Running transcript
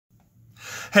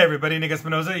Hey everybody, Nick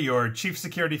Espinoza, your chief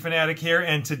security fanatic here,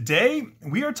 and today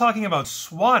we are talking about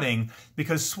swatting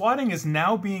because swatting is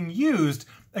now being used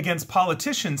against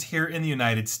politicians here in the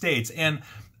United States. And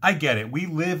I get it. We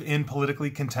live in politically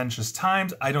contentious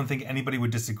times. I don't think anybody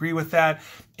would disagree with that.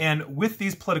 And with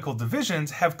these political divisions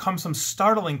have come some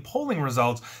startling polling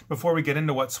results before we get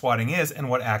into what swatting is and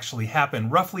what actually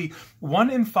happened. Roughly 1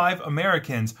 in 5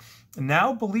 Americans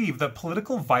now believe that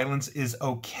political violence is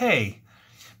okay.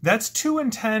 That's 2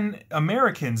 in 10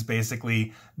 Americans,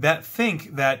 basically, that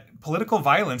think that political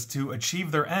violence to achieve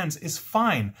their ends is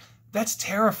fine. That's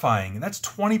terrifying. That's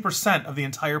 20% of the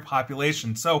entire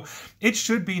population. So it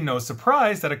should be no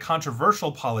surprise that a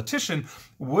controversial politician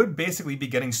would basically be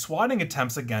getting swatting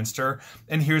attempts against her.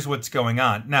 And here's what's going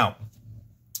on. Now,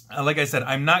 like I said,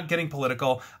 I'm not getting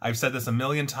political. I've said this a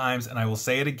million times, and I will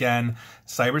say it again.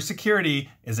 Cybersecurity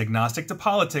is agnostic to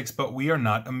politics, but we are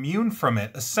not immune from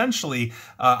it. Essentially,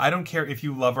 I don't care if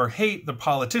you love or hate the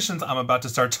politicians I'm about to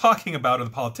start talking about, or the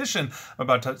politician I'm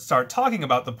about to start talking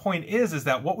about. The point is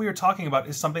that what we are talking about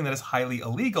is something that is highly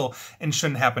illegal and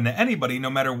shouldn't happen to anybody, no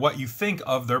matter what you think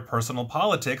of their personal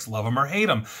politics, love them or hate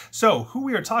them. So who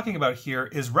we are talking about here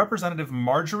is Representative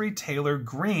Marjorie Taylor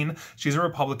Greene. She's a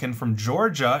Republican from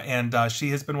Georgia, and she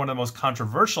has been one of the most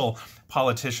controversial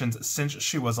politicians since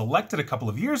she was elected a couple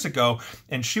of years ago,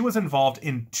 and she was involved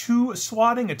in 2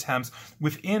 swatting attempts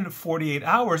within 48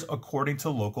 hours, according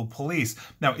to local police.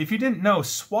 Now, if you didn't know,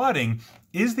 swatting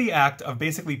is the act of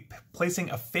basically placing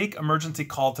a fake emergency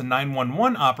call to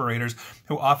 911 operators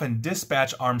who often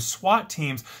dispatch armed SWAT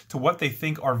teams to what they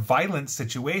think are violent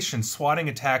situations. Swatting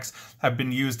attacks have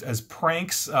been used as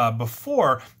pranks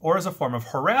before or as a form of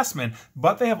harassment,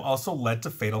 but they have also led to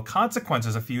fatal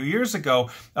consequences. A few years ago,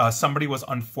 somebody was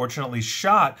unfortunately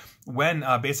shot when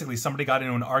basically somebody got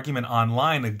into an argument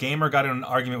online. A gamer got into an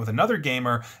argument with another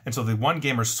gamer, and so the one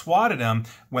gamer swatted him.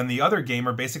 When the other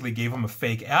gamer basically gave him a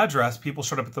fake address, people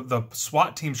showed up at the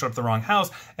SWAT team showed up at the wrong house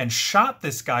and shot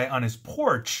this guy on his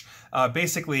porch.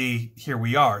 Basically, here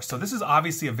we are. So this is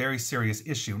obviously a very serious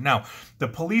issue. Now, the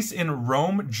police in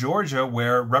Rome, Georgia,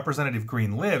 where Representative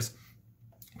Greene lives,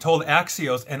 told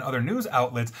Axios and other news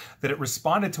outlets that it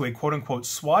responded to a quote-unquote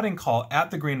swatting call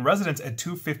at the Greene residence at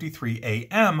 2:53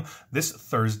 a.m. this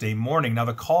Thursday morning. Now,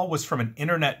 the call was from an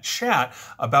internet chat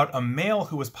about a male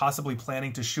who was possibly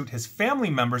planning to shoot his family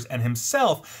members and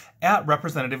himself at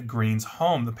Representative Greene's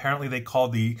home. Apparently, they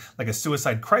called a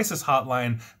suicide crisis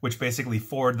hotline, which basically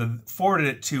forwarded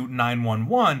it to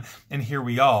 911, and here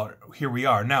we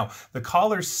are. Now, the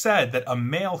caller said that a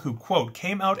male who, quote,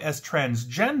 came out as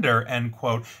transgender, end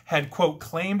quote, had, quote,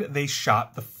 claimed they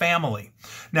shot the family.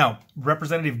 Now,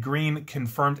 Representative Greene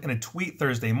confirmed in a tweet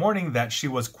Thursday morning that she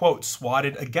was, quote,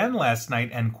 swatted again last night,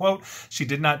 end quote. She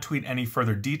did not tweet any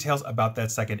further details about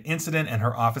that second incident, and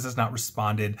her office has not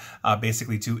responded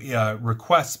basically to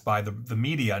requests by the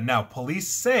media. Now, police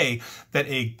say that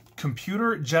a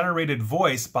computer-generated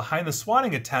voice behind the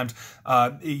swatting attempt,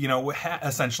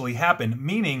 essentially happened,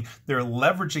 meaning they're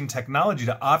leveraging technology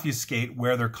to obfuscate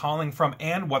where they're calling from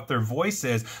and what their voice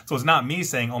is. So it's not me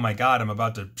saying, oh my God, I'm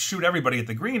about to shoot everybody at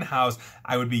the greenhouse.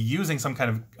 I would be using some kind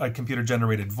of a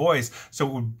computer-generated voice.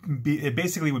 So it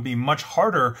basically would be much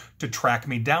harder to track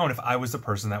me down if I was the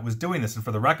person that was doing this. And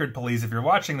for the record, police, if you're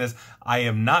watching this, I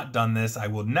have not done this. I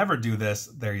will never do this.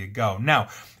 There you go. Now,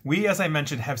 we, as I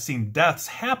mentioned, have seen deaths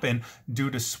happen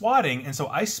due to swatting, and so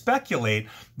I speculate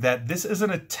that this is an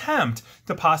attempt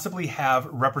to possibly have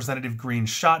Representative Greene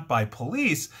shot by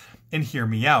police. And hear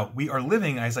me out. We are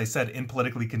living, as I said, in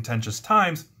politically contentious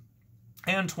times,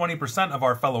 and 20% of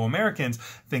our fellow Americans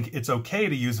think it's okay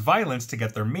to use violence to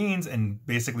get their means, and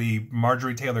basically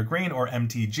Marjorie Taylor Greene, or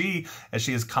MTG, as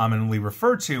she is commonly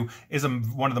referred to, is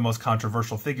one of the most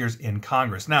controversial figures in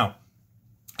Congress. Now,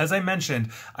 as I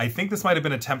mentioned, I think this might have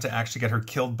been an attempt to actually get her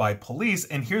killed by police,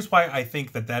 and here's why I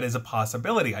think that is a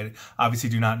possibility. I obviously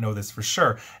do not know this for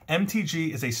sure.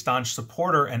 MTG is a staunch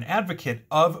supporter and advocate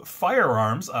of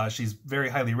firearms. She's very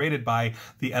highly rated by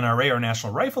the NRA, or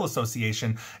National Rifle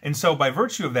Association, and so by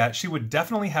virtue of that, she would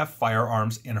definitely have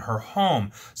firearms in her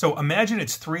home. So imagine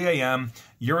it's 3 a.m.,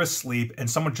 you're asleep, and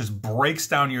someone just breaks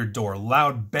down your door.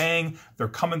 Loud bang, they're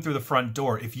coming through the front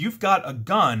door. If you've got a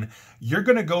gun, you're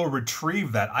gonna go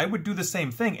retrieve that. I would do the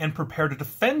same thing and prepare to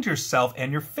defend yourself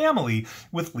and your family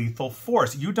with lethal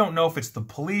force. You don't know if it's the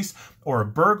police or a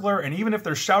burglar, and even if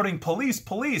they're shouting, police,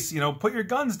 police, put your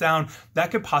guns down, that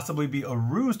could possibly be a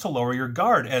ruse to lower your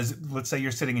guard, as let's say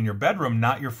you're sitting in your bedroom,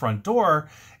 not your front door,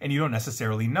 and you don't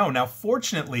necessarily know. Now,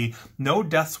 fortunately, no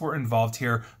deaths were involved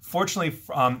here. Fortunately,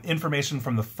 information from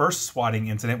from the first swatting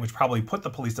incident, which probably put the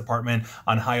police department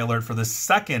on high alert for the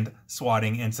second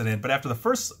swatting incident. But after the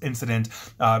first incident,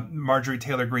 Marjorie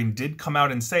Taylor Greene did come out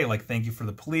and say, like, thank you for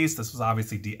the police. This was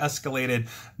obviously de-escalated.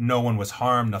 No one was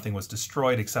harmed. Nothing was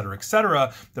destroyed, et cetera, et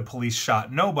cetera. The police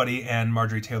shot nobody, and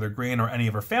Marjorie Taylor Greene or any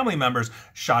of her family members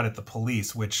shot at the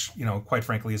police, which, you know, quite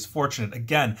frankly is fortunate.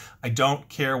 Again, I don't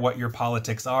care what your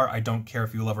politics are. I don't care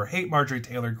if you love or hate Marjorie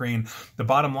Taylor Greene. The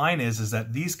bottom line is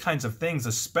that these kinds of things,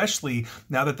 especially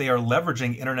now that they are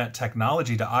leveraging internet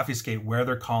technology to obfuscate where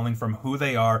they're calling from, who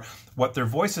they are, what their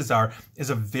voices are, is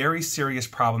a very serious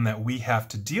problem that we have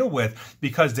to deal with,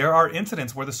 because there are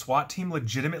incidents where the SWAT team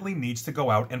legitimately needs to go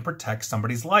out and protect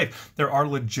somebody's life. There are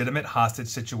legitimate hostage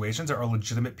situations. There are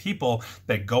legitimate people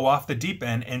that go off the deep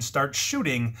end and start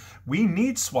shooting. We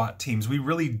need SWAT teams. We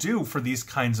really do, for these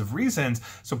kinds of reasons.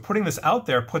 So putting this out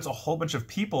there puts a whole bunch of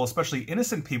people, especially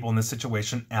innocent people in this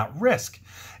situation, at risk.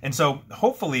 And so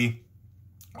hopefully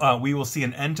we will see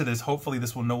an end to this. Hopefully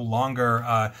this will no longer,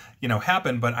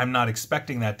 happen, but I'm not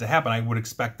expecting that to happen. I would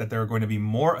expect that there are going to be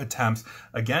more attempts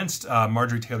against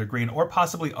Marjorie Taylor Greene or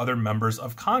possibly other members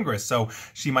of Congress. So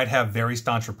she might have very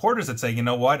staunch reporters that say, you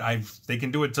know what, they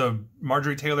can do it to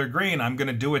Marjorie Taylor Greene. I'm going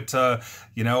to do it to,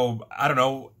 I don't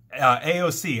know,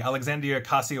 AOC, Alexandria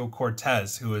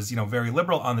Ocasio-Cortez, who is, very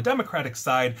liberal on the Democratic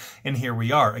side, and here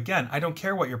we are. Again, I don't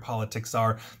care what your politics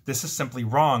are. This is simply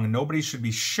wrong. Nobody should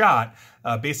be shot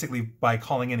basically by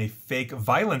calling in a fake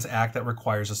violence act that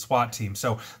requires a SWAT team.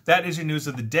 So that is your news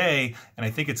of the day, and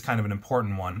I think it's kind of an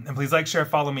important one. And please like, share,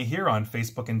 follow me here on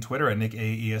Facebook and Twitter at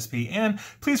NickAESP, and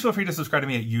please feel free to subscribe to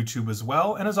me at YouTube as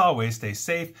well. And as always, stay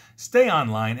safe, stay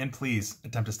online, and please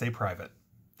attempt to stay private.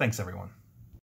 Thanks, everyone.